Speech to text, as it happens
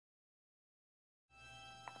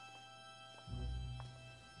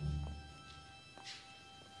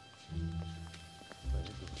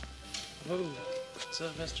Oh, what's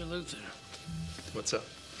up, Mr. Luther? What's up?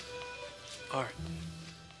 Art.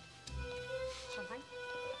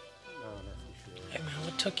 Hey, man,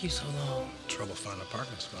 what took you so long? Trouble finding a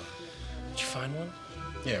parking spot. Did you find one?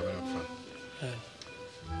 Yeah, right up front. Good.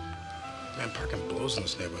 Man, parking blows in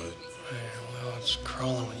this neighborhood. Yeah, well, it's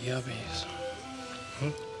crawling with yuppies.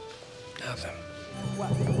 Nothing.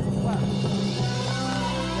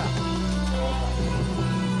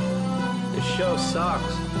 This show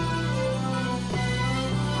sucks.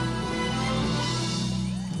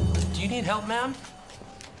 Do you need help, ma'am?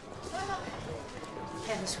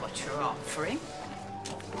 Depends what you're offering.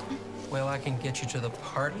 Well, I can get you to the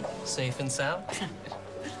party, safe and sound.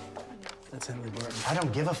 That's Henry Burton. I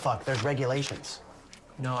don't give a fuck. There's regulations.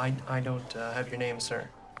 No, I don't have your name, sir.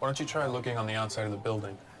 Why don't you try looking on the outside of the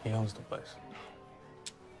building? He owns the place.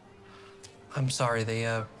 I'm sorry,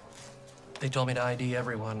 they told me to ID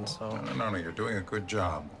everyone, so... No, you're doing a good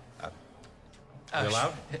job. You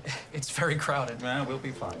allowed? It's very crowded. Nah, we'll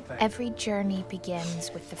be fine, thanks. Every journey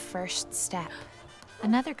begins with the first step.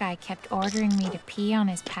 Another guy kept ordering me to pee on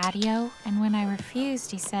his patio, and when I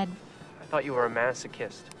refused, he said... I thought you were a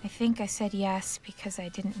masochist. I think I said yes because I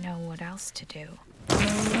didn't know what else to do.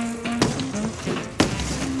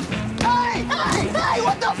 Hey! Hey! Hey!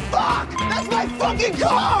 What the fuck? That's my fucking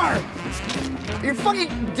car! You're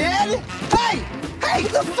fucking dead? Hey! Hey!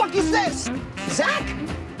 What the fuck is this? Zach?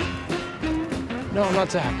 No, I'm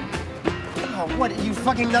not Zach. Oh, what? You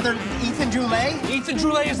fucking another Ethan Droulet? Ethan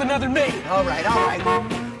Droulet is another me. All right, all right.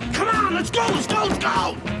 Come on, let's go, let's go, let's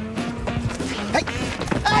go! Hey!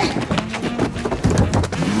 Hey!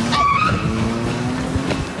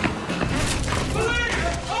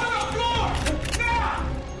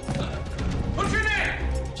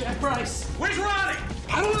 Bryce. Where's Ronnie?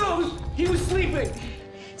 I don't know. He was sleeping.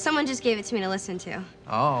 Someone just gave it to me to listen to.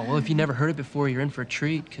 Oh, well, if you never heard it before, you're in for a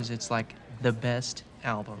treat, because it's like the best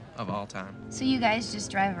album of all time. So you guys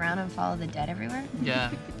just drive around and follow the dead everywhere?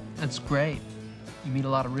 Yeah, that's great. You meet a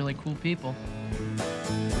lot of really cool people.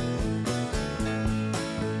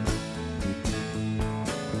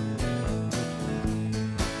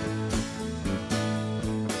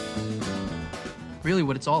 Really,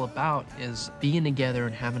 what it's all about is being together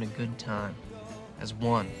and having a good time as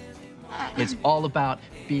one. It's all about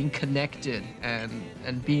being connected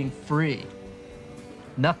and being free.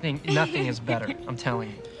 Nothing is better, I'm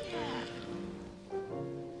telling you.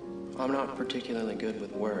 I'm not particularly good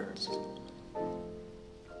with words.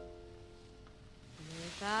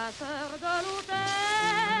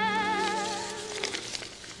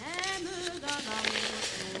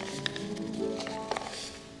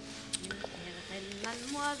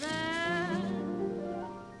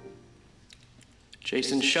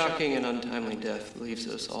 Jason's shocking and untimely death leaves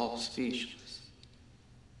us all speechless.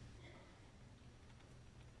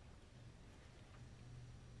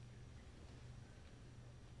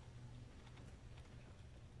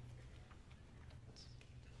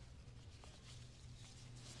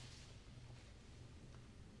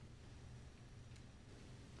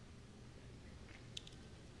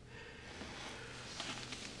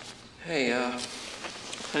 Hey,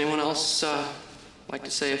 anyone else like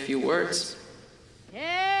to say a few words?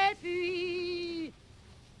 Et puis,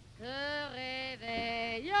 se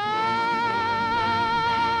réveilla.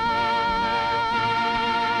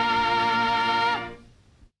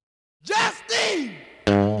 Justine!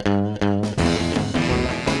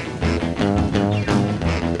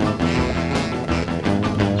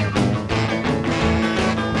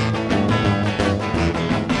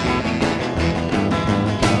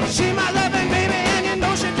 She my loving baby, and you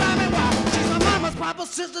know she drive me wild. She's my mama's, papa's,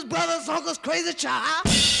 sister's, brother's, uncle's crazy child.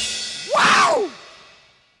 Wow!